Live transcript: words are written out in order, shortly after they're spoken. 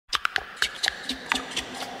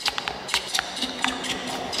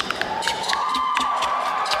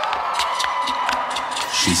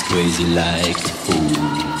She's crazy like food.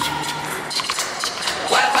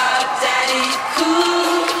 What about Daddy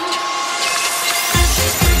Cool?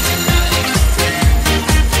 She's crazy like food.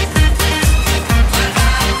 What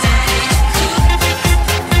about Daddy Cool?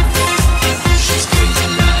 She's crazy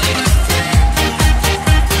like food.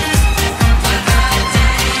 What about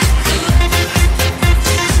Daddy Cool?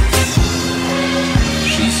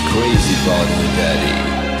 She's crazy about her daddy.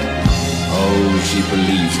 Oh, she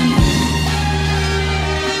believes in him.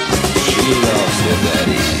 She loves her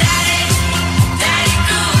daddy. Daddy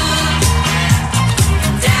cool.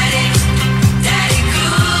 Daddy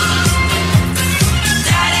cool.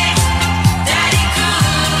 Daddy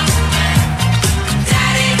cool.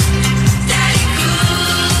 Daddy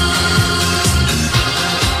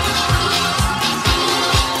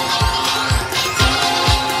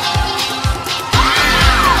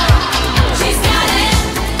She's got it.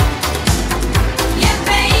 Yeah,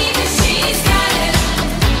 baby, she's got it.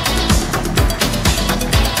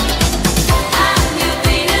 I'm your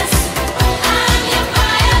Venus, I'm your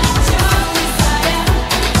fire, your desire.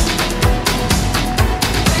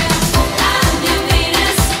 I'm your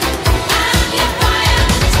Venus, I'm your fire,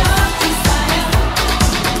 your desire.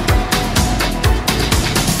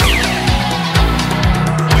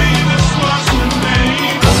 Venus was her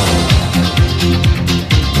name.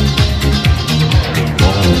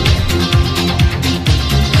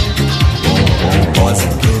 Boys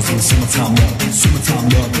and girls in summertime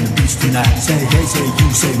love in the beach tonight. Say hey, say you,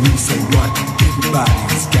 say me, say what?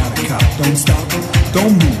 Everybody's got a cup. Don't stop,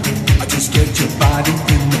 don't move. I just get your body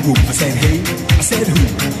in the groove. I said hey, I said who?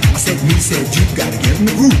 I said me, said you. Gotta get in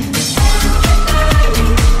the groove.